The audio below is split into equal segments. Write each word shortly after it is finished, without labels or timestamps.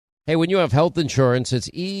Hey, when you have health insurance, it's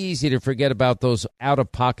easy to forget about those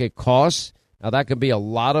out-of-pocket costs. Now, that can be a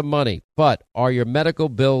lot of money, but are your medical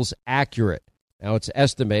bills accurate? Now, it's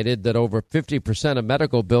estimated that over 50% of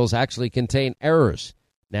medical bills actually contain errors.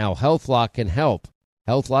 Now, HealthLock can help.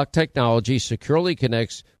 HealthLock technology securely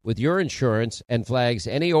connects with your insurance and flags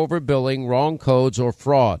any overbilling, wrong codes, or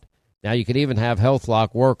fraud. Now, you can even have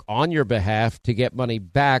HealthLock work on your behalf to get money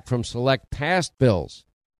back from select past bills.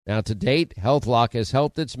 Now, to date, HealthLock has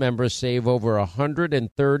helped its members save over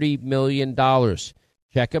 $130 million.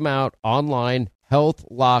 Check them out online,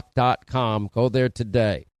 healthlock.com. Go there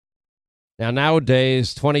today. Now,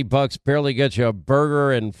 nowadays, $20 barely gets you a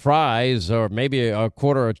burger and fries or maybe a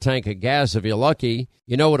quarter of a tank of gas if you're lucky.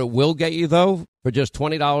 You know what it will get you, though? For just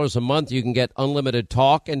 $20 a month, you can get unlimited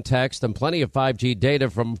talk and text and plenty of 5G data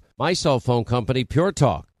from my cell phone company, Pure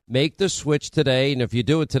Talk. Make the switch today, and if you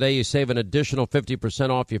do it today, you save an additional 50%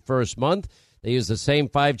 off your first month. They use the same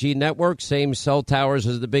 5G network, same cell towers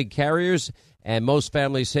as the big carriers, and most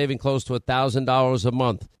families saving close to $1,000 a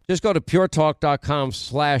month. Just go to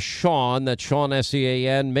puretalk.com/Sean, that's Sean,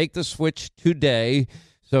 S-E-A-N. Make the switch today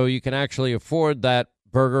so you can actually afford that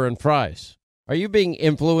burger and fries. Are you being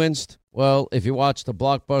influenced? Well, if you watched a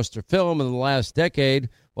blockbuster film in the last decade,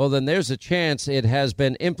 well, then there's a chance it has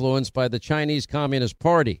been influenced by the Chinese Communist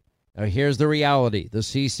Party. Now, here's the reality. The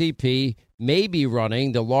CCP may be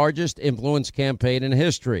running the largest influence campaign in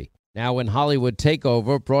history. Now, in Hollywood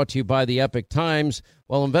Takeover, brought to you by the Epic Times,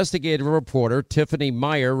 well, investigative reporter Tiffany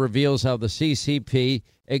Meyer reveals how the CCP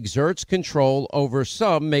exerts control over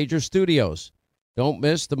some major studios. Don't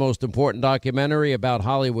miss the most important documentary about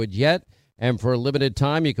Hollywood yet, and for a limited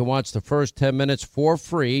time, you can watch the first 10 minutes for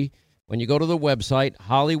free when you go to the website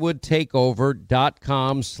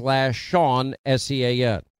hollywoodtakeover.com/Sean,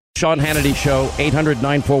 S-E-A-N. Sean Hannity Show,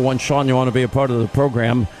 800-941-SEAN. You want to be a part of the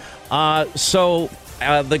program.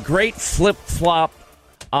 The great flip-flop,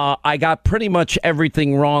 I got pretty much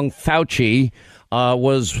everything wrong. Fauci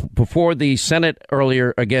was before the Senate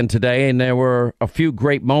earlier again today, and there were a few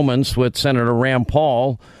great moments with Senator Rand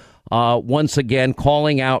Paul once again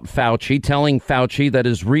calling out Fauci, telling Fauci that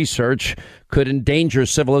his research could endanger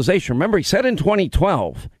civilization. Remember, he said in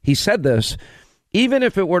 2012, he said this, even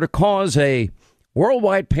if it were to cause a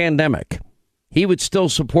worldwide pandemic, he would still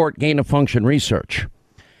support gain-of-function research.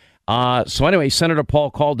 So anyway, Senator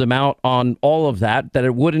Paul called him out on all of that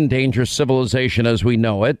it would endanger civilization as we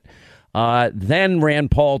know it. Then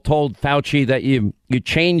Rand Paul told Fauci that you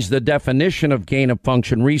change the definition of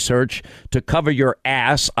gain-of-function research to cover your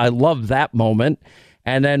ass. I love that moment.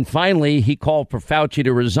 And then finally, he called for Fauci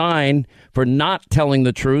to resign for not telling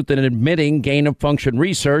the truth and admitting gain-of-function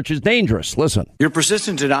research is dangerous. Listen. Your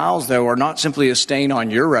persistent denials, though, are not simply a stain on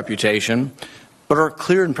your reputation, but are a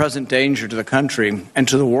clear and present danger to the country and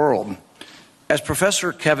to the world. As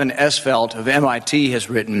Professor Kevin Esvelt of MIT has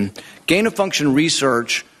written, gain-of-function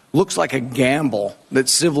research looks like a gamble that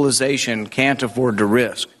civilization can't afford to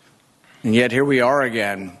risk. And yet here we are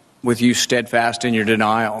again, with you steadfast in your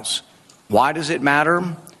denials. Why does it matter?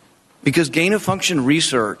 Because gain-of-function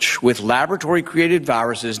research with laboratory-created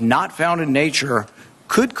viruses not found in nature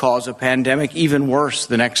could cause a pandemic even worse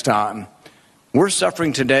the next time. We're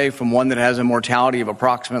suffering today from one that has a mortality of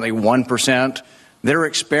approximately 1%. They're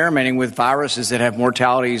experimenting with viruses that have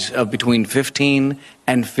mortalities of between 15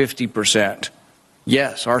 and 50%.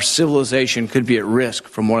 Yes, our civilization could be at risk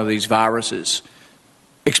from one of these viruses.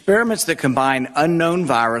 Experiments that combine unknown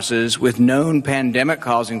viruses with known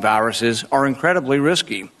pandemic-causing viruses are incredibly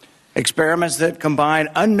risky. Experiments that combine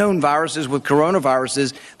unknown viruses with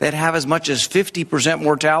coronaviruses that have as much as 50%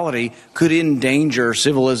 mortality could endanger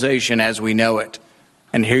civilization as we know it.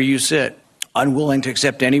 And here you sit, unwilling to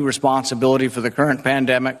accept any responsibility for the current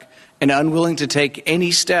pandemic and unwilling to take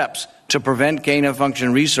any steps to prevent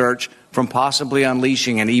gain-of-function research from possibly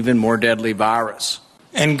unleashing an even more deadly virus.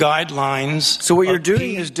 And guidelines. So what you're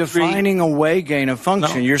doing is defining away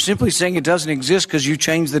gain-of-function. No. You're simply saying it doesn't exist because you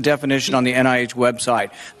changed the definition on the NIH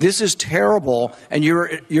website. This is terrible, and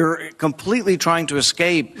you're completely trying to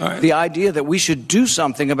escape the idea that we should do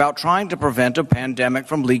something about trying to prevent a pandemic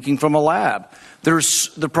from leaking from a lab. There's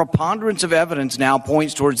the preponderance of evidence now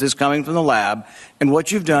points towards this coming from the lab, and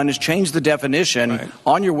what you've done is change the definition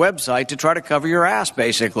on your website to try to cover your ass,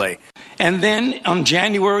 basically. And then on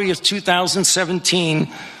January of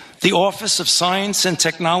 2017, the Office of Science and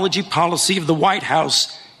Technology Policy of the White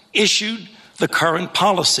House issued the current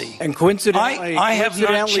policy. And coincidentally, I have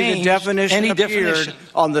not changed the definition any appeared definition.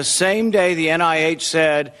 on the same day the NIH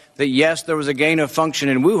said that, yes, there was a gain of function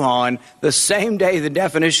in Wuhan, the same day the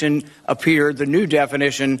definition appeared, the new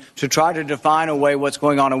definition, to try to define away what's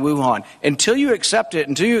going on in Wuhan. Until you accept it,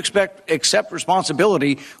 until you accept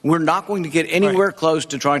responsibility, we're not going to get anywhere close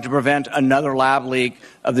to trying to prevent another lab leak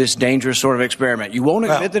of this dangerous sort of experiment. You won't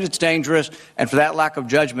admit that it's dangerous, and for that lack of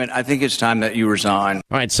judgment, I think it's time that you resign.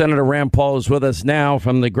 All right, Senator Rand Paul is with us now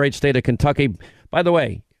from the great state of Kentucky. By the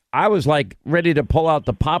way, I was like ready to pull out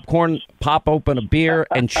the popcorn, pop open a beer,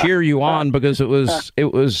 and cheer you on because it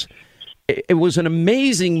was an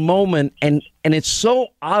amazing moment, and it's so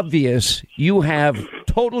obvious you have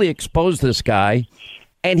totally exposed this guy,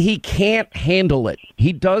 and he can't handle it.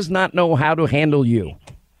 He does not know how to handle you.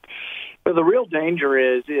 But the real danger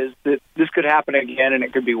is that this could happen again, and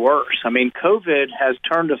it could be worse. I mean, COVID has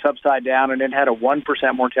turned us upside down, and it had a 1%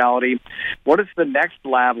 mortality. What if the next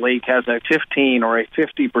lab leak has a 15 or a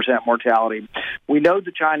 50% mortality? We know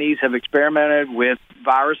the Chinese have experimented with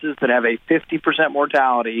viruses that have a 50%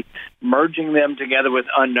 mortality, merging them together with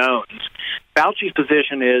unknowns. Fauci's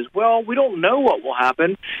position is, well, we don't know what will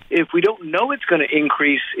happen. If we don't know it's going to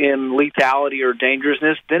increase in lethality or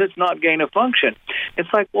dangerousness, then it's not gain of function. It's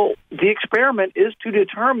like, well, the experiment is to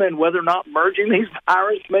determine whether or not merging these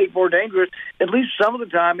viruses make more dangerous. At least some of the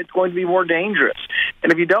time it's going to be more dangerous.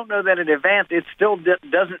 And if you don't know that in advance, it still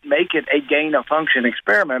doesn't make it a gain of function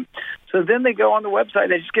experiment. So then they go on the website,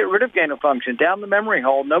 they just get rid of gain of function, down the memory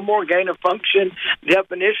hole, no more gain of function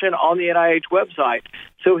definition on the NIH website.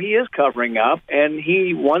 So he is covering up, and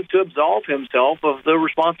he wants to absolve himself of the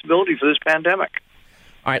responsibility for this pandemic.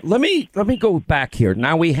 All right, let me go back here.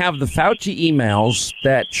 Now we have the Fauci emails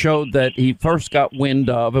that showed that he first got wind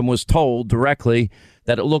of and was told directly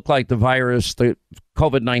that it looked like the virus, the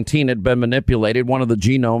COVID-19, had been manipulated. One of the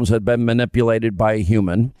genomes had been manipulated by a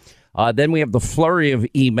human. Then we have the flurry of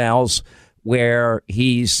emails where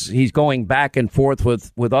he's going back and forth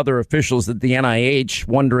with other officials at the NIH,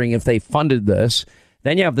 wondering if they funded this.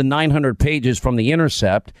 Then you have the 900 pages from The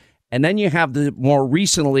Intercept. And then you have the more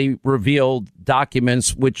recently revealed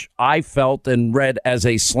documents, which I felt and read as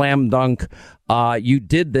a slam dunk. You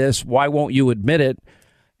did this. Why won't you admit it?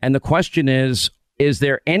 And the question is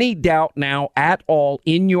there any doubt now at all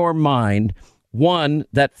in your mind, one,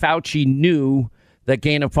 that Fauci knew that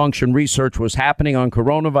gain of function research was happening on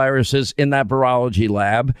coronaviruses in that virology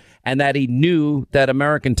lab, and that he knew that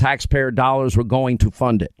American taxpayer dollars were going to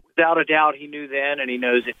fund it? Without a doubt, he knew then, and he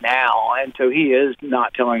knows it now, and so he is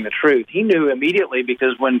not telling the truth. He knew immediately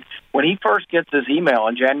because when he first gets his email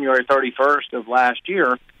on January 31st of last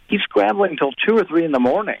year, he's scrambling until 2 or 3 in the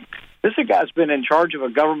morning. This guy's been in charge of a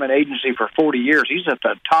government agency for 40 years. He's at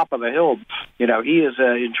the top of the hill. You know, he is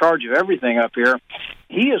in charge of everything up here.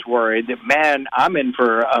 He is worried that, man, I'm in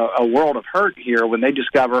for a world of hurt here when they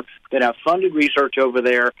discover that I've funded research over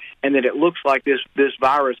there and that it looks like this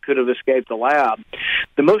virus could have escaped the lab.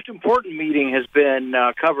 The most important meeting has been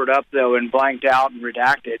covered up, though, and blanked out and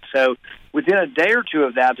redacted. So within a day or two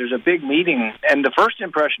of that, there's a big meeting, and the first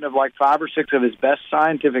impression of like 5 or 6 of his best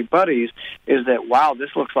scientific buddies is that, wow, this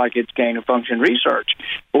looks like it's gain-of-function research.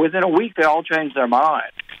 But within a week, they all changed their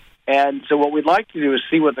mind. And so what we'd like to do is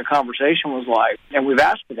see what the conversation was like, and we've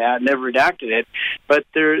asked for that and they've redacted it. But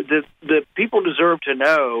the people deserve to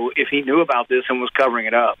know if he knew about this and was covering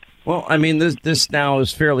it up. Well, I mean, this now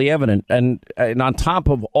is fairly evident. And on top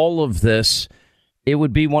of all of this, it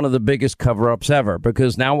would be one of the biggest cover-ups ever,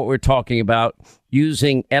 because now what we're talking about,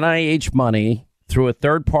 using NIH money through a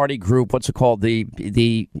third-party group, what's it called,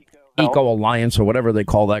 the Eco Alliance or whatever they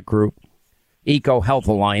call that group, Eco Health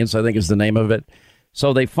Alliance, I think is the name of it.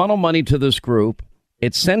 So they funnel money to this group.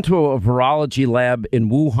 It's sent to a virology lab in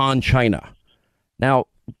Wuhan, China. Now,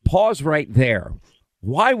 pause right there.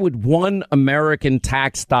 Why would one American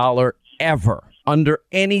tax dollar ever, under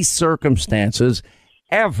any circumstances,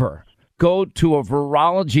 ever go to a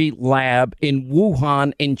virology lab in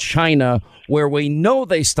Wuhan in China, where we know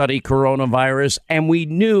they study coronavirus and we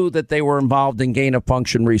knew that they were involved in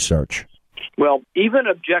gain-of-function research? Well, even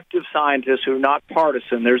objective scientists who are not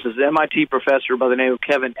partisan, there's this MIT professor by the name of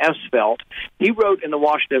Kevin Esvelt. He wrote in the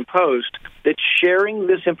Washington Post that sharing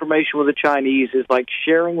this information with the Chinese is like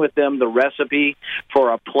sharing with them the recipe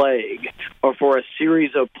for a plague or for a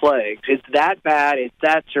series of plagues. It's that bad. It's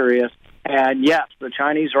that serious. And yes, the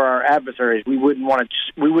Chinese are our adversaries. We would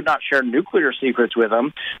not share nuclear secrets with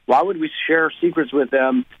them. Why would we share secrets with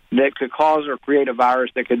them that could cause or create a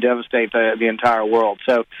virus that could devastate the entire world?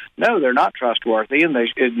 So, no, they're not trustworthy, and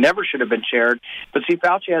it never should have been shared. But see,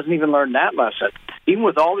 Fauci hasn't even learned that lesson. Even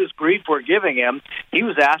with all this grief we're giving him, he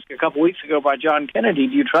was asked a couple weeks ago by John Kennedy,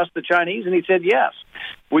 do you trust the Chinese? And he said yes.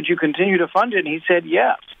 Would you continue to fund it? And he said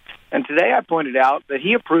yes. And today I pointed out that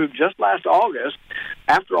he approved just last August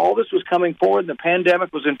After all this was coming forward, the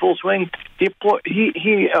pandemic was in full swing,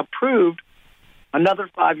 he approved another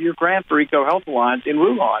 5-year grant for EcoHealth Alliance in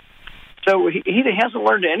Wuhan. So he hasn't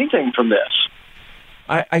learned anything from this.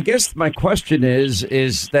 I guess my question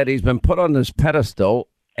is that he's been put on this pedestal,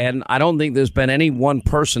 and I don't think there's been any one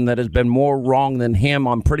person that has been more wrong than him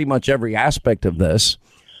on pretty much every aspect of this.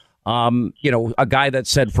 A guy that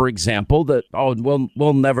said, for example, that,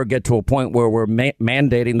 we'll never get to a point where we're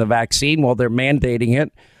mandating the vaccine. Well, they're mandating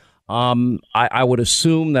it. I would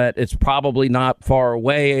assume that it's probably not far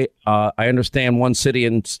away. I understand one city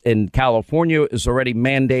in California is already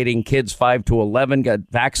mandating kids 5 to 11 get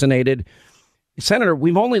vaccinated. Senator,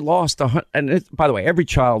 we've only lost and by the way, every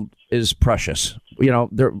child is precious.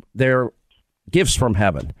 They're gifts from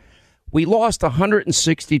heaven. We lost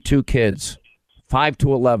 162 kids, 5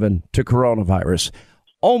 to 11, to coronavirus.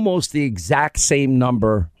 Almost the exact same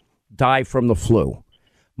number die from the flu.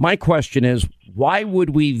 My question is, why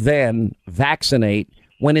would we then vaccinate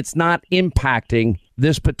when it's not impacting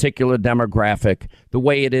this particular demographic the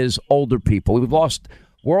way it is older people? We've lost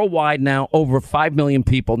worldwide now over 5 million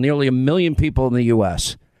people, nearly 1 million people in the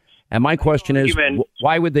U.S. And my question is,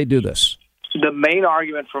 why would they do this? The main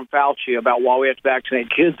argument from Fauci about why we have to vaccinate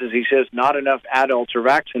kids is he says not enough adults are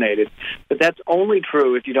vaccinated. But that's only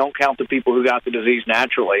true if you don't count the people who got the disease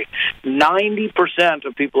naturally. 90%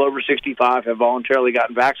 of people over 65 have voluntarily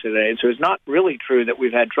gotten vaccinated, so it's not really true that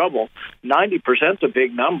we've had trouble. 90% is a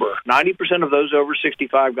big number. 90% of those over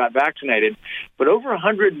 65 got vaccinated, but over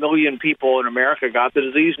 100 million people in America got the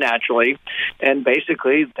disease naturally, and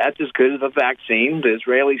basically that's as good as a vaccine. The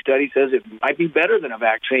Israeli study says it might be better than a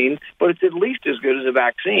vaccine, but it's at least as good as a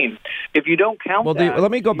vaccine. If you don't count let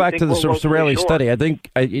me go back to the Israeli study. I think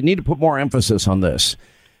you need to put more emphasis on this.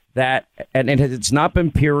 That, and it's not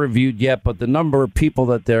been peer reviewed yet, but the number of people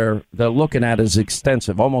that they're looking at is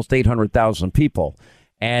extensive, almost 800,000 people.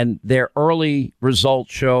 And their early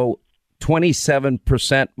results show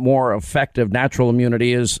 27% more effective natural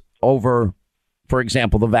immunity is over, for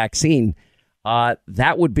example, the vaccine.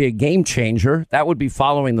 That would be a game changer. That would be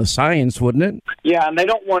following the science, wouldn't it? Yeah, and they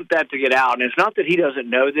don't want that to get out. And it's not that he doesn't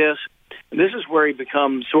know this. This is where he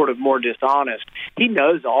becomes sort of more dishonest. He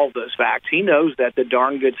knows all those facts. He knows that the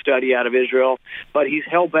darn good study out of Israel, but he's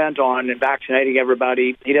hell-bent on vaccinating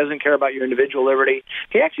everybody. He doesn't care about your individual liberty.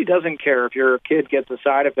 He actually doesn't care if your kid gets a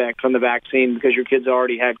side effect from the vaccine because your kid's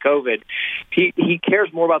already had COVID. He cares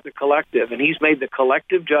more about the collective, and he's made the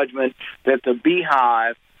collective judgment that the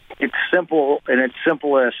beehive, it's simple, and it's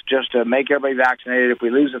simplest just to make everybody vaccinated. If we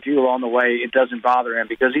lose a few along the way, it doesn't bother him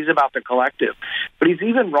because he's about the collective. But he's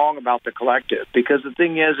even wrong about the collective because the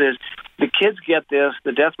thing is the kids get this.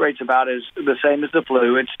 The death rate's about as the same as the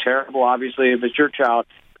flu. It's terrible, obviously, if it's your child.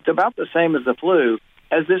 It's about the same as the flu.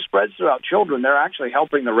 As this spreads throughout children, they're actually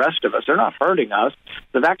helping the rest of us. They're not hurting us.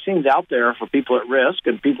 The vaccine's out there for people at risk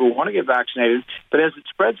and people who want to get vaccinated. But as it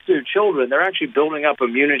spreads through children, they're actually building up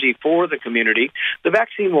immunity for the community. The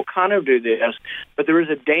vaccine will kind of do this, but there is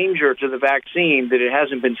a danger to the vaccine that it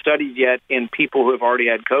hasn't been studied yet in people who have already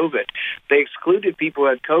had COVID. They excluded people who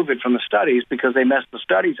had COVID from the studies because they messed the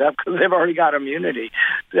studies up because they've already got immunity.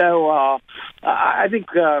 So I think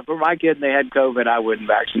for my kid and they had COVID, I wouldn't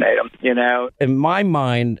vaccinate them, In my mind,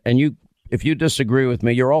 and if you disagree with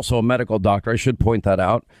me, you're also a medical doctor. I should point that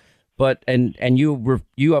out. But and you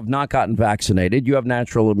have not gotten vaccinated. You have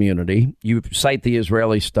natural immunity. You cite the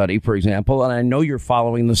Israeli study, for example, and I know you're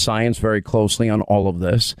following the science very closely on all of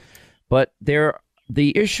this. But the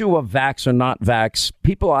issue of vax or not vax,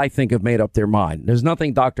 people, I think, have made up their mind. There's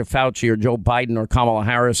nothing Dr. Fauci or Joe Biden or Kamala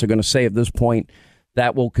Harris are going to say at this point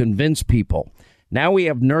that will convince people. Now we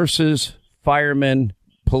have nurses, firemen,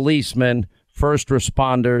 policemen, first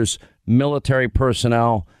responders, military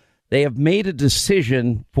personnel. They have made a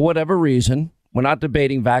decision for whatever reason. We're not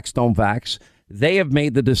debating vax, don't vax. They have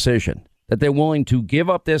made the decision that they're willing to give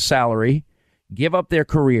up their salary, give up their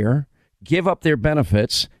career, give up their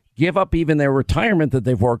benefits, give up even their retirement that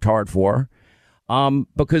they've worked hard for,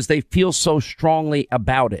 because they feel so strongly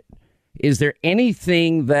about it. Is there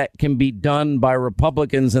anything that can be done by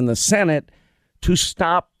Republicans in the Senate to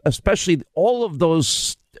stop, especially all of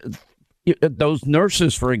those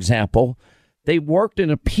nurses, for example? They worked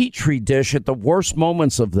in a petri dish at the worst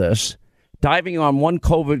moments of this, diving on one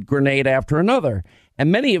COVID grenade after another.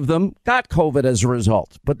 And many of them got COVID as a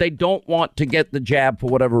result, but they don't want to get the jab for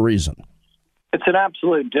whatever reason. It's an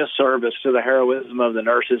absolute disservice to the heroism of the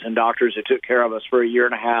nurses and doctors who took care of us for a year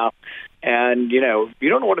and a half. And, you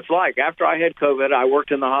don't know what it's like. After I had COVID, I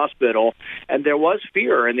worked in the hospital, and there was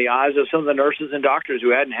fear in the eyes of some of the nurses and doctors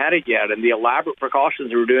who hadn't had it yet, and the elaborate precautions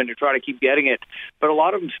they were doing to try to keep getting it. But a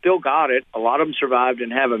lot of them still got it. A lot of them survived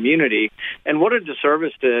and have immunity. And what a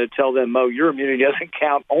disservice to tell them, your immunity doesn't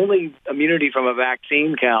count. Only immunity from a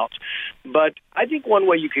vaccine counts. But I think one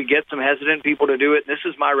way you could get some hesitant people to do it, and this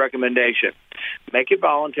is my recommendation, make it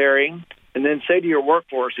voluntary. And then say to your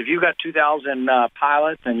workforce, if you've got 2,000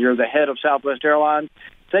 pilots and you're the head of Southwest Airlines,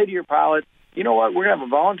 say to your pilot, you know what, we're going to have a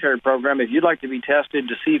voluntary program. If you'd like to be tested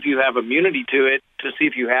to see if you have immunity to it, to see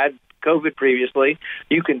if you had COVID previously,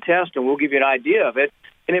 you can test and we'll give you an idea of it.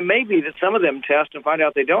 And it may be that some of them test and find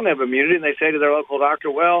out they don't have immunity, and they say to their local doctor,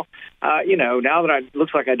 now that it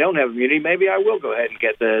looks like I don't have immunity, maybe I will go ahead and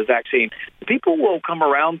get the vaccine. People will come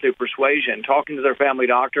around through persuasion, talking to their family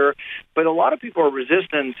doctor, but a lot of people are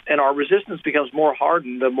resistant, and our resistance becomes more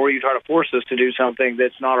hardened the more you try to force us to do something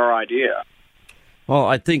that's not our idea. Well,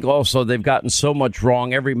 I think also they've gotten so much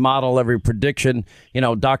wrong. Every model, every prediction,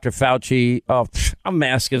 Dr. Fauci, a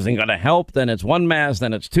mask isn't going to help. Then it's one mask,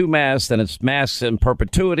 then it's two masks, then it's masks in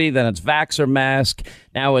perpetuity, then it's vax or mask.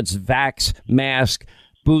 Now it's vax, mask,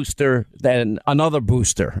 booster, then another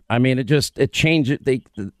booster. I mean, it changes.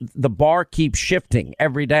 The bar keeps shifting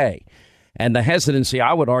every day. And the hesitancy,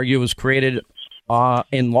 I would argue, was created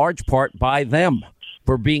in large part by them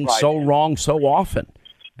for being so wrong so often.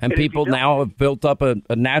 And people now have built up a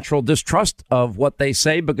natural distrust of what they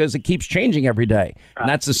say because it keeps changing every day. And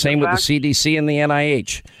that's the same with the CDC and the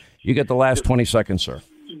NIH. You get the last 20 seconds, sir.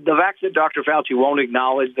 The fact that Dr. Fauci won't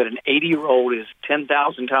acknowledge that an 80-year-old is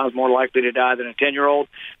 10,000 times more likely to die than a 10-year-old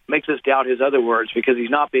makes us doubt his other words, because he's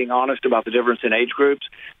not being honest about the difference in age groups.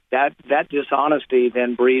 That dishonesty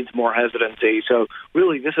then breeds more hesitancy. So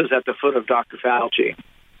really, this is at the foot of Dr. Fauci.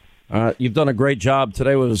 You've done a great job.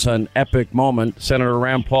 Today was an epic moment. Senator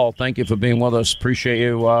Rand Paul, thank you for being with us. Appreciate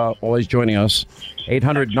you always joining us.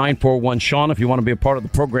 800-941-SEAN. If you want to be a part of the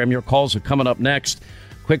program, your calls are coming up next.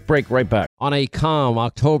 Quick break, right back. On a calm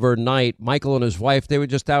October night, Michael and his wife, they were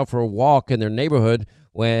just out for a walk in their neighborhood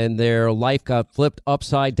when their life got flipped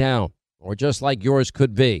upside down, or just like yours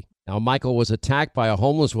could be. Now, Michael was attacked by a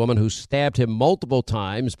homeless woman who stabbed him multiple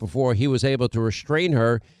times before he was able to restrain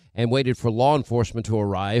her and waited for law enforcement to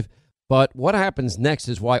arrive. But what happens next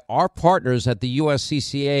is why our partners at the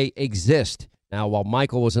USCCA exist. Now, while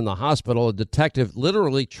Michael was in the hospital, a detective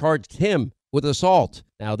literally charged him with assault.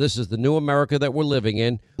 Now, this is the new America that we're living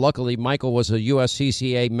in. Luckily, Michael was a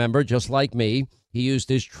USCCA member just like me. He used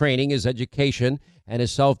his training, his education, and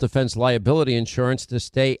his self-defense liability insurance to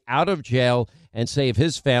stay out of jail and save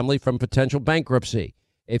his family from potential bankruptcy.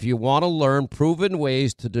 If you want to learn proven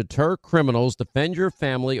ways to deter criminals, defend your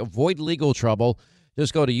family, avoid legal trouble,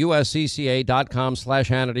 just go to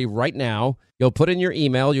uscca.com/Hannity right now. You'll put in your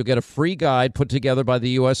email. You'll get a free guide put together by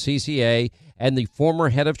the USCCA and the former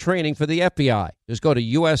head of training for the FBI. Just go to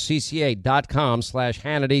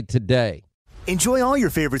uscca.com/Hannity today. Enjoy all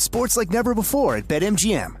your favorite sports like never before at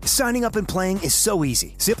BetMGM. Signing up and playing is so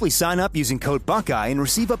easy. Simply sign up using code Buckeye and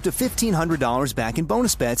receive up to $1,500 back in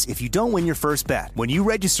bonus bets if you don't win your first bet. When you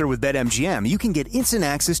register with BetMGM, you can get instant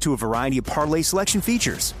access to a variety of parlay selection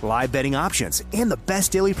features, live betting options, and the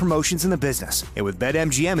best daily promotions in the business. And with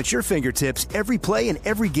BetMGM at your fingertips, every play and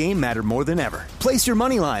every game matter more than ever. Place your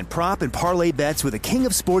moneyline, prop, and parlay bets with the king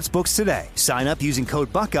of sportsbooks today. Sign up using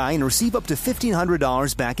code Buckeye and receive up to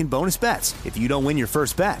 $1,500 back in bonus bets if you don't win your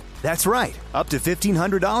first bet. That's right, up to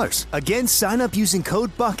 $1,500. Again, sign up using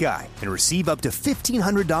code Buckeye and receive up to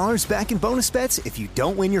 $1,500 back in bonus bets if you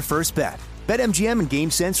don't win your first bet. BetMGM and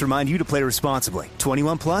GameSense remind you to play responsibly.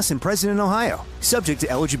 21 plus and present in Ohio. Subject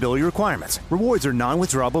to eligibility requirements. Rewards are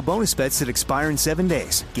non-withdrawable bonus bets that expire in 7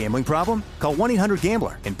 days. Gambling problem? Call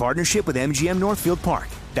 1-800-GAMBLER in partnership with MGM Northfield Park.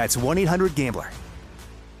 That's 1-800-GAMBLER.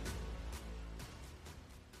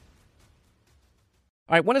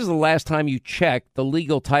 All right, when is the last time you checked the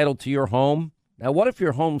legal title to your home? Now, what if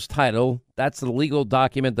your home's title, that's the legal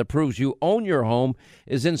document that proves you own your home,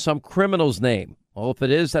 is in some criminal's name? Well, if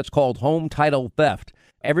it is, that's called home title theft.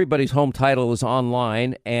 Everybody's home title is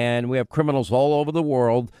online, and we have criminals all over the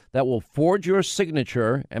world that will forge your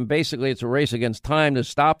signature, and basically it's a race against time to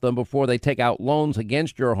stop them before they take out loans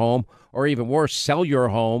against your home, or even worse, sell your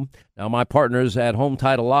home. Now, my partners at Home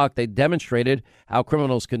Title Lock, they demonstrated how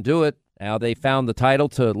criminals can do it. Now, they found the title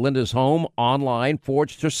to Linda's home online,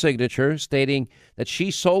 forged her signature, stating that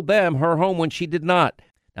she sold them her home when she did not.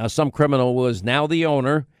 Now, some criminal was now the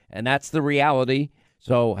owner, and that's the reality.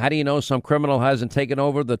 So how do you know some criminal hasn't taken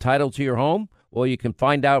over the title to your home? Well, you can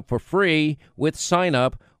find out for free with sign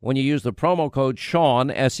up when you use the promo code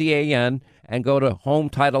Sean, S-E-A-N, and go to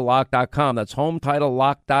HomeTitleLock.com. That's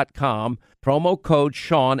HomeTitleLock.com. Promo code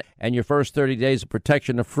Sean, and your first 30 days of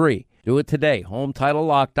protection are free. Do it today.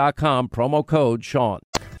 HomeTitleLock.com. Promo code Sean.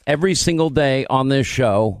 Every single day on this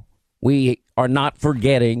show, we are not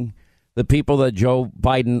forgetting the people that Joe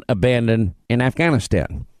Biden abandoned in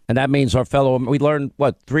Afghanistan. And that means we learned,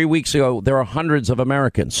 3 weeks ago, there are hundreds of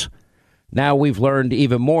Americans. Now we've learned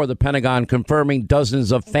even more, the Pentagon confirming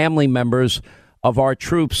dozens of family members of our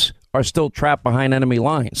troops are still trapped behind enemy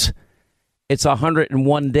lines. It's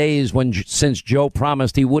 101 days since Joe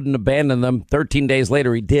promised he wouldn't abandon them. 13 days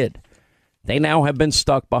later, he did. They now have been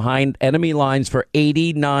stuck behind enemy lines for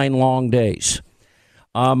 89 long days.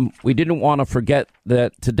 We didn't want to forget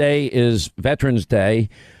that today is Veterans Day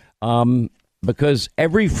because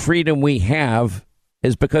every freedom we have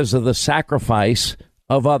is because of the sacrifice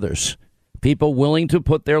of others. People willing to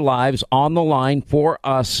put their lives on the line for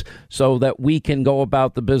us so that we can go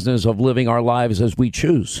about the business of living our lives as we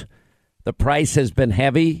choose. The price has been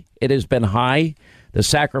heavy. It has been high. The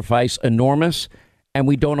sacrifice enormous. And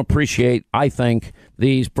we don't appreciate, I think,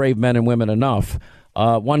 these brave men and women enough.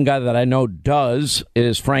 One guy that I know does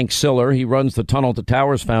is Frank Siller. He runs the Tunnel to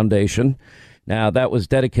Towers Foundation. Now, that was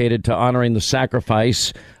dedicated to honoring the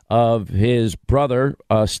sacrifice of his brother,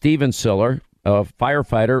 Stephen Siller, a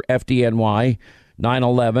firefighter, FDNY,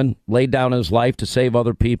 9/11, laid down his life to save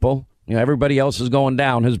other people. You know, everybody else is going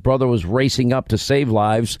down. His brother was racing up to save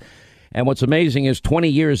lives. And what's amazing is 20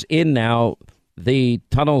 years in now, the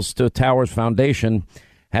Tunnels to Towers Foundation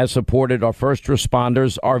has supported our first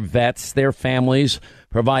responders, our vets, their families,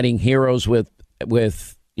 providing heroes with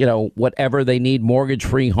whatever they need,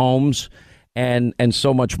 mortgage-free homes, and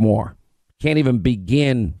so much more. Can't even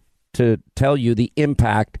begin to tell you the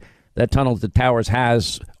impact that Tunnels to Towers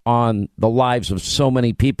has on the lives of so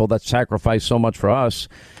many people that sacrifice so much for us.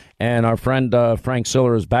 And our friend Frank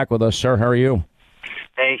Siller is back with us. Sir, how are you?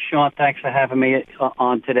 Hey, Sean, thanks for having me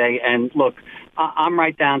on today. And look, I'm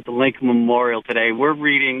right down to Lincoln Memorial today. We're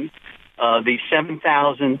reading the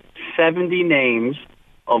 7,070 names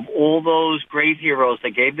of all those great heroes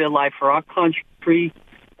that gave their life for our country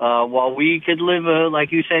while we could live,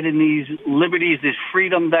 like you said, in these liberties, this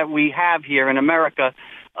freedom that we have here in America.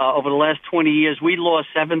 Over the last 20 years, we lost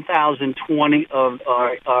 7,020 of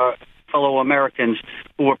our fellow Americans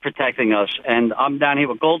who were protecting us. And I'm down here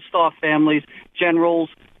with Gold Star families, generals,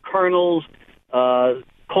 colonels,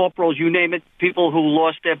 corporals, you name it, people who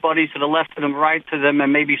lost their buddies to the left of them, right to them,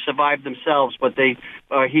 and maybe survived themselves, but they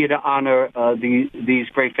are here to honor these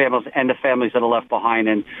great families and the families that are left behind.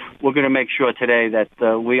 And we're going to make sure today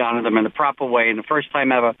that we honor them in the proper way. And the first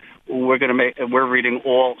time ever, we're reading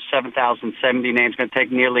all 7,070 names. It's going to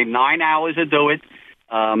take nearly 9 hours to do it.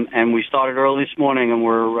 And we started early this morning, and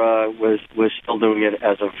we're still doing it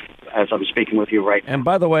as I'm speaking with you right now. And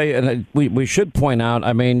by the way, and we should point out,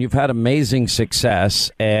 I mean, you've had amazing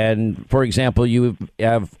success. And, for example, you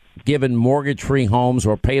have given mortgage-free homes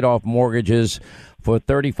or paid off mortgages for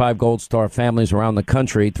 35 Gold Star families around the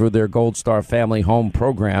country through their Gold Star Family Home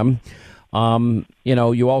Program.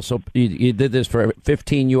 You also you did this for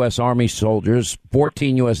 15 U.S. Army soldiers,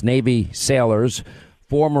 14 U.S. Navy sailors,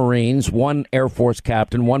 4 Marines, 1 Air Force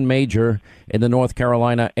captain, 1 major in the North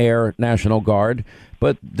Carolina Air National Guard.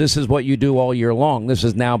 But this is what you do all year long. This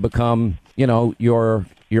has now become, your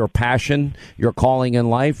passion, your calling in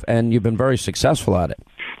life, and you've been very successful at it.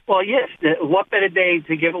 Well, yes. What better day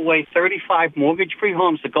to give away 35 mortgage-free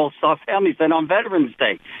homes to Gold Star families than on Veterans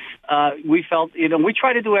Day? We felt, we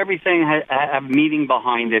try to do everything have meaning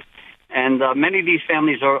behind it. And many of these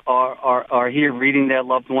families are here reading their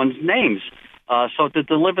loved ones' names. So to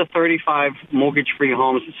deliver 35 mortgage-free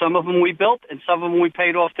homes, some of them we built and some of them we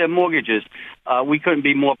paid off their mortgages. We couldn't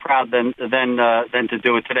be more proud than to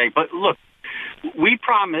do it today. But look, we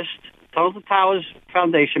promised, Tunnel to Towers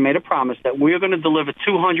Foundation made a promise that we are going to deliver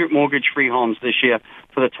 200 mortgage-free homes this year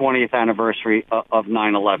for the 20th anniversary of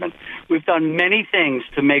 9/11. We've done many things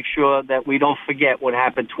to make sure that we don't forget what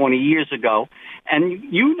happened 20 years ago. And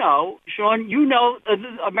Sean,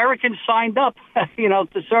 Americans signed up,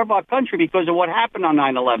 to serve our country because of what happened on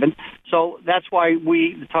 9/11. So that's why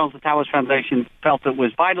we, the Tunnel to Towers Foundation, felt it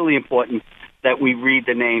was vitally important that we read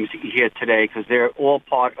the names here today because they're all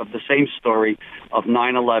part of the same story of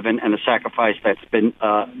 9/11 and the sacrifice that's been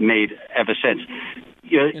made ever since.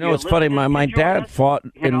 It's funny. My dad fought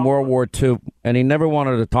in World War II, and he never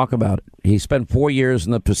wanted to talk about it. He spent 4 years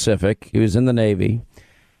in the Pacific. He was in the Navy,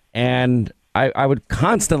 and I would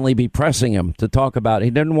constantly be pressing him to talk about it.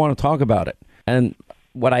 He didn't want to talk about it. And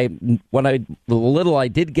the little I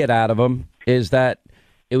did get out of him is that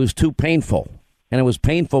it was too painful. And it was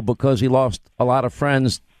painful because he lost a lot of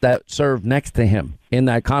friends that served next to him in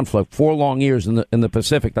that conflict. 4 long years in the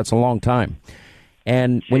Pacific. That's a long time.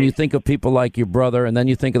 And when you think of people like your brother, and then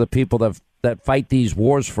you think of the people that fight these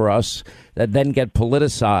wars for us, that then get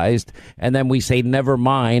politicized, and then we say never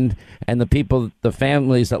mind, and the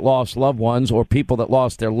families that lost loved ones, or people that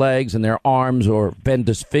lost their legs and their arms, or been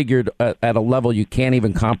disfigured at a level you can't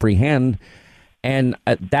even comprehend, and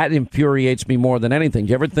that infuriates me more than anything. Do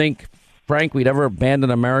you ever think, Frank, we'd ever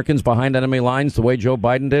abandon Americans behind enemy lines the way Joe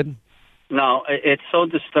Biden did? No, it's so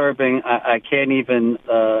disturbing. I can't even.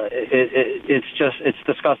 It's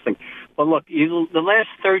disgusting. But look, the last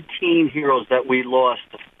 13 heroes that we lost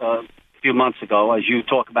a few months ago, as you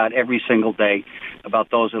talk about every single day, about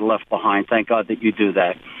those that are left behind. Thank God that you do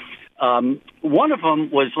that. One of them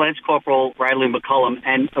was Lance Corporal Riley McCullum,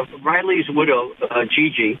 and Riley's widow,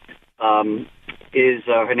 Gigi, her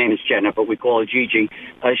name is Jenna, but we call her Gigi.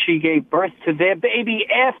 She gave birth to their baby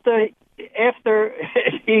after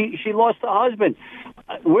she lost her husband.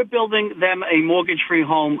 We're building them a mortgage-free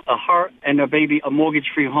home, her and her baby, a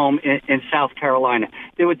mortgage-free home in South Carolina.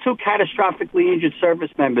 There were 2 catastrophically injured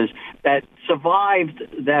service members that survived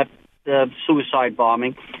that suicide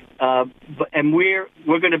bombing, and we're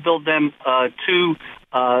going to build them 2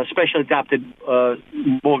 special adapted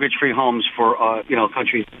mortgage-free homes for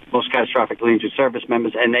country's most catastrophically injured service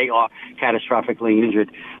members, and they are catastrophically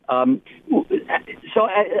injured. So,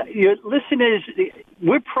 your listeners,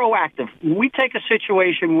 we're proactive. We take a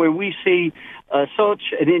situation where we see such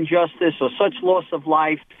an injustice or such loss of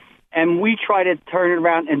life, and we try to turn it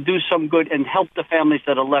around and do some good and help the families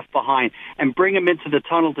that are left behind and bring them into the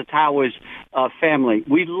Tunnel to Towers family.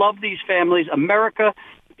 We love these families. America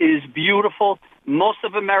is beautiful. Most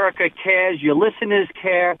of America cares. Your listeners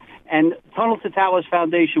care. And Tunnel to Towers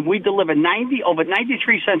Foundation, we deliver over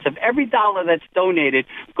 93 cents of every dollar that's donated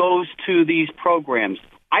goes to these programs.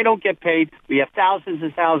 I don't get paid. We have thousands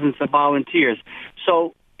and thousands of volunteers.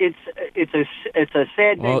 So it's a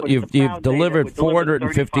sad day. Well, you've delivered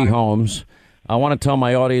 450 homes. I want to tell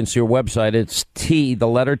my audience your website. It's the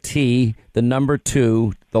letter T, the number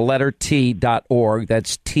 2, the letter T.org.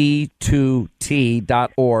 That's T2T.org.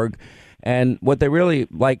 And what they really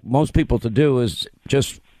like most people to do is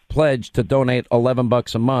just pledge to donate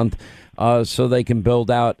 $11 a month so they can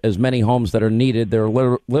build out as many homes that are needed. There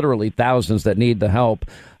are literally thousands that need the help.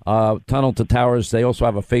 Tunnel to Towers, they also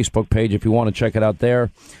have a Facebook page if you want to check it out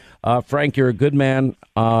there. Frank, you're a good man.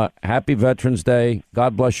 Happy Veterans Day.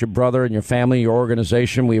 God bless your brother and your family, your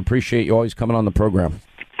organization. We appreciate you always coming on the program.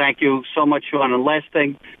 Thank you so much, Sean. And last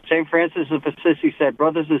thing, St. Francis of Assisi said,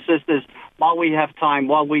 brothers and sisters, while we have time,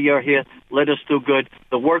 while we are here, let us do good.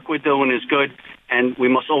 The work we're doing is good, and we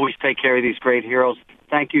must always take care of these great heroes.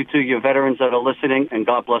 Thank you to your veterans that are listening, and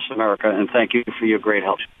God bless America, and thank you for your great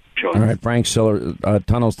help, Sean. All right, Frank Siller,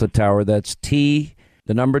 Tunnels to Tower. That's the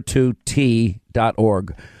number 2,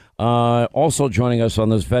 T.org. Also joining us on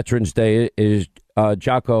this Veterans Day is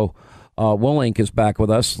Jocko Willink is back with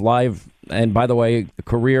us live. And by the way, a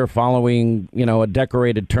career following, a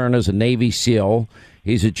decorated turn as a Navy SEAL.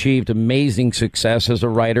 He's achieved amazing success as a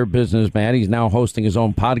writer, businessman. He's now hosting his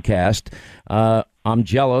own podcast. I'm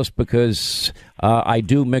jealous because I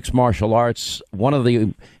do mixed martial arts.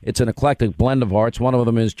 It's an eclectic blend of arts. One of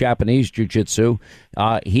them is Japanese jiu-jitsu.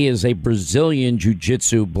 He is a Brazilian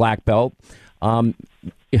jiu-jitsu black belt. I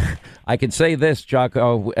can say this,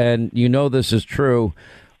 Jocko, and this is true.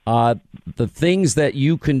 The things that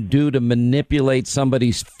you can do to manipulate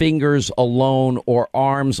somebody's fingers alone or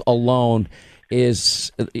arms alone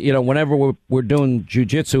is, whenever we're doing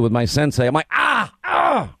jiu-jitsu with my sensei, I'm like,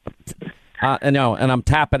 and I'm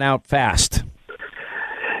tapping out fast.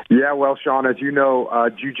 Yeah, well, Sean, as you know,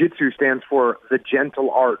 jiu-jitsu stands for the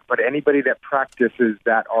gentle art, but anybody that practices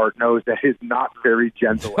that art knows that it's not very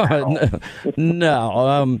gentle at all.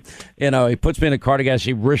 No, he puts me in a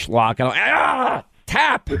Kardigashi wrist lock, and I'm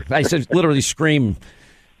tap! I said, literally scream.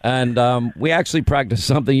 And we actually practice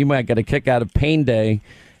something you might get a kick out of, Pain Day,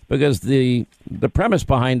 because the premise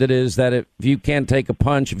behind it is that if you can't take a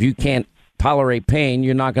punch, if you can't tolerate pain,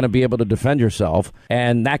 you're not going to be able to defend yourself.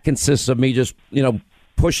 And that consists of me just,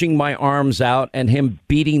 pushing my arms out and him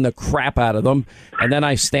beating the crap out of them. And then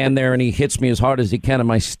I stand there and he hits me as hard as he can in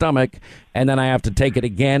my stomach. And then I have to take it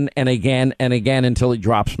again and again and again until he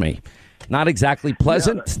drops me. Not exactly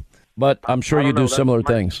pleasant. Yeah. But I'm sure you do similar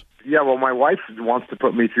things. Yeah, well, my wife wants to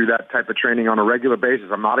put me through that type of training on a regular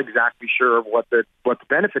basis. I'm not exactly sure of what the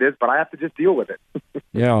benefit is, but I have to just deal with it.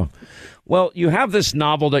 Yeah. Well, you have this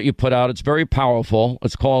novel that you put out. It's very powerful.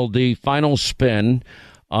 It's called The Final Spin.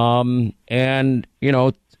 And,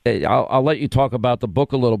 I'll let you talk about the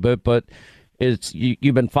book a little bit, but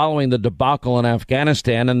you've been following the debacle in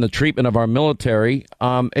Afghanistan and the treatment of our military.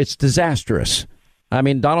 It's disastrous. I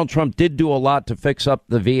mean, Donald Trump did do a lot to fix up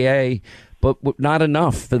the VA, but not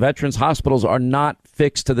enough. The veterans hospitals are not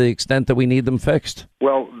fixed to the extent that we need them fixed.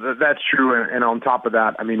 Well, that's true. And on top of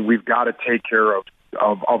that, I mean, we've got to take care of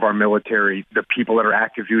our military, the people that are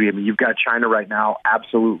active duty. I mean, you've got China right now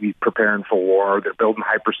absolutely preparing for war. They're building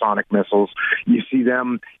hypersonic missiles. You see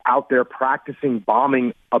them out there practicing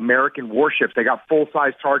bombing American warships. They got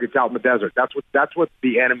full-size targets out in the desert. That's what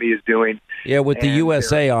the enemy is doing. Yeah, with the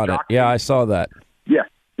USA on it. Yeah, I saw that.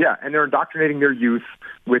 Yeah, and they're indoctrinating their youth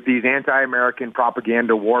with these anti-American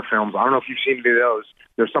propaganda war films. I don't know if you've seen any of those.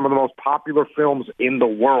 They're some of the most popular films in the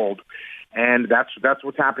world, and that's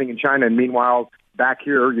what's happening in China. And meanwhile, back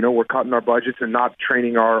here, we're cutting our budgets and not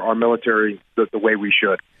training our military the way we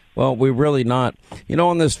should. Well, we're really not.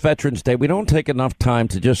 On this Veterans Day, we don't take enough time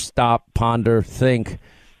to just stop, ponder, think,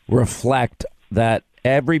 reflect that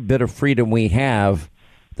every bit of freedom we have,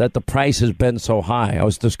 that the price has been so high. I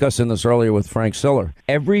was discussing this earlier with Frank Siller.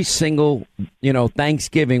 Every single,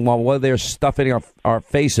 Thanksgiving, while they're stuffing our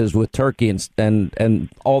faces with turkey and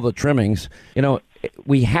all the trimmings,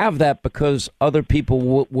 we have that because other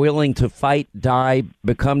people willing to fight, die,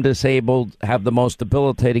 become disabled, have the most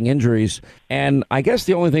debilitating injuries. And I guess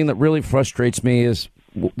the only thing that really frustrates me is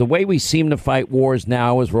the way we seem to fight wars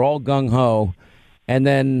now is we're all gung-ho, and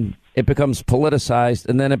then it becomes politicized,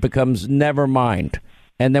 and then it becomes never mind.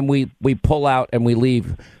 And then we pull out and we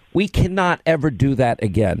leave. We cannot ever do that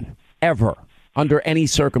again, ever, under any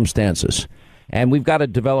circumstances. And we've got to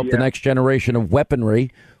develop the next generation of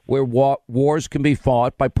weaponry where wars can be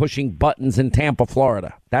fought by pushing buttons in Tampa,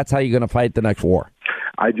 Florida. That's how you're going to fight the next war.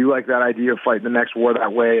 I do like that idea of fighting the next war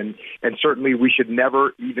that way. And certainly we should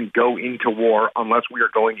never even go into war unless we are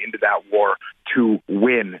going into that war to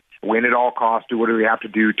win at all costs, do whatever we have to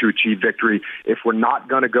do to achieve victory. If we're not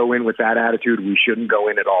going to go in with that attitude, we shouldn't go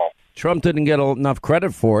in at all. Trump didn't get enough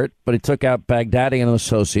credit for it, but he took out Baghdadi and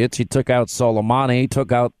associates. He took out Soleimani. He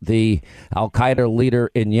took out the al-Qaeda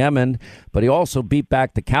leader in Yemen, but he also beat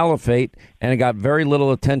back the caliphate, and it got very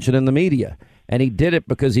little attention in the media. And he did it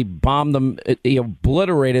because he bombed them. He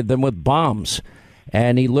obliterated them with bombs,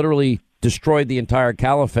 and he literally destroyed the entire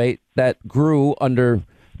caliphate that grew under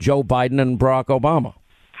Joe Biden and Barack Obama.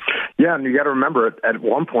 Yeah, and you got to remember, at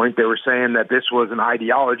one point they were saying that this was an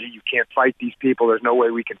ideology. You can't fight these people. There's no way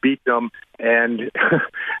we can beat them. And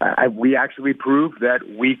we actually proved that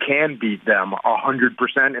we can beat them 100%,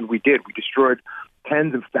 and we did. We destroyed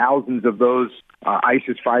tens of thousands of those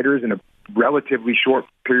ISIS fighters in a relatively short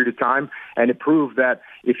period of time, and it proved that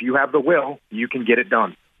if you have the will, you can get it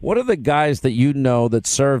done. What are the guys that that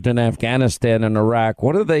served in Afghanistan and Iraq,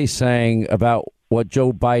 what are they saying about what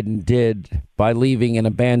Joe Biden did by leaving and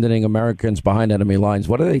abandoning Americans behind enemy lines?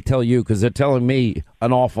 What do they tell you? Because they're telling me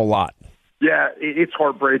an awful lot. Yeah, it's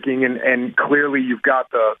heartbreaking, and clearly you've got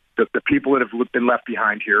the people that have been left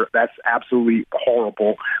behind here. That's absolutely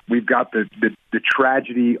horrible. We've got the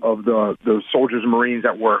tragedy of the soldiers and Marines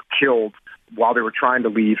that were killed while they were trying to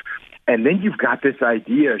leave. And then you've got this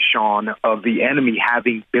idea, Sean, of the enemy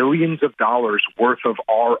having billions of dollars worth of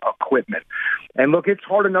our equipment. And look, it's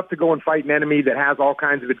hard enough to go and fight an enemy that has all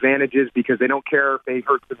kinds of advantages because they don't care if they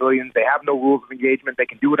hurt civilians. They have no rules of engagement. They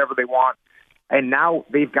can do whatever they want. And now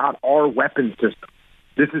they've got our weapon system.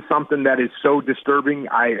 This is something that is so disturbing.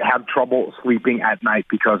 I have trouble sleeping at night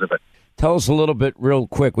because of it. Tell us a little bit real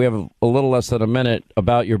quick. We have a little less than a minute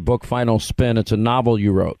about your book, Final Spin. It's a novel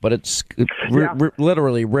you wrote, but it's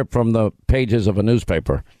literally ripped from the pages of a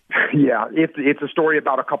newspaper. Yeah, it's a story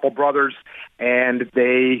about a couple brothers, and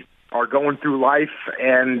they are going through life,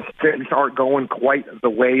 and things aren't going quite the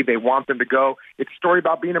way they want them to go. It's a story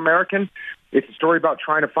about being American. It's a story about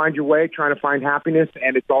trying to find your way, trying to find happiness,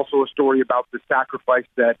 and it's also a story about the sacrifice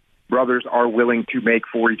that brothers are willing to make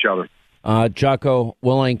for each other. Jocko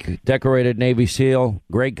Willink, decorated Navy SEAL,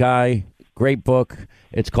 great guy, great book.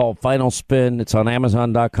 It's called Final Spin. It's on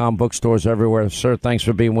Amazon.com, bookstores everywhere. Sir, thanks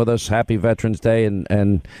for being with us. Happy Veterans Day,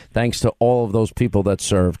 and thanks to all of those people that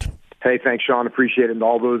served. Hey, thanks, Sean. Appreciate it. And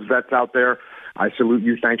all those vets out there, I salute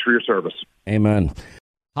you. Thanks for your service. Amen.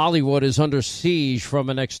 Hollywood is under siege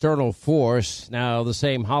from an external force. Now, the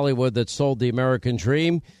same Hollywood that sold the American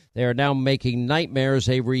dream, they are now making nightmares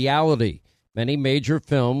a reality. Many major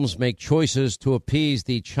films make choices to appease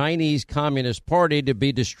the Chinese Communist Party to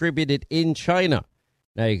be distributed in China.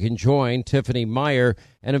 Now you can join Tiffany Meyer,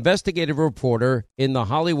 an investigative reporter in the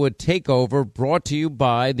Hollywood Takeover, brought to you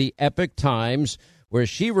by the Epoch Times, where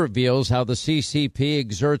she reveals how the CCP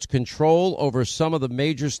exerts control over some of the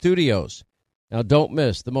major studios. Now don't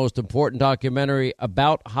miss the most important documentary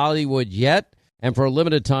about Hollywood yet, And for a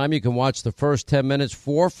limited time, you can watch the first 10 minutes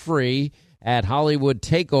for free at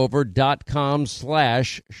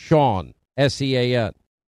HollywoodTakeover.com/Sean, SEAN.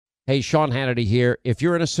 Hey, Sean Hannity here. If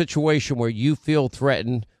you're in a situation where you feel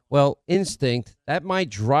threatened, well, instinct, that might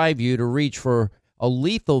drive you to reach for a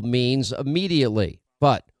lethal means immediately.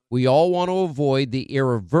 But we all want to avoid the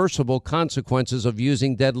irreversible consequences of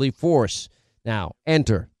using deadly force. Now,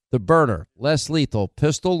 enter the Burner, less lethal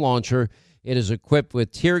pistol launcher. It is equipped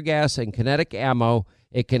with tear gas and kinetic ammo.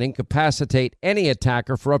 It can incapacitate any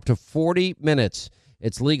attacker for up to 40 minutes.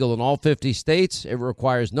 It's legal in all 50 states. It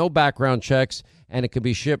requires no background checks, and it can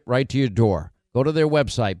be shipped right to your door. Go to their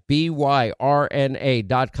website,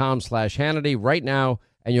 byrna.com/Hannity right now,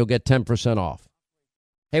 and you'll get 10% off.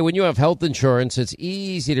 Hey, when you have health insurance, it's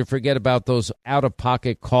easy to forget about those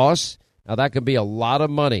out-of-pocket costs. Now, that could be a lot of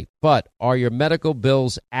money, but are your medical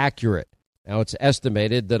bills accurate? Now, it's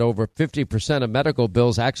estimated that over 50% of medical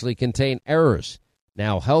bills actually contain errors.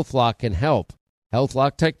 Now, HealthLock can help.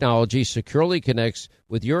 HealthLock technology securely connects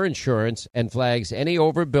with your insurance and flags any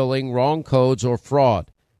overbilling, wrong codes, or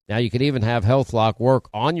fraud. Now, you can even have HealthLock work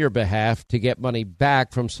on your behalf to get money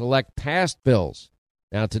back from select past bills.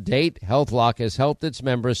 Now, to date, HealthLock has helped its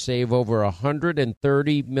members save over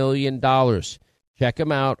 $130 million. Check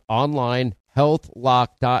them out online,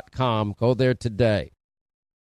 healthlock.com. Go there today.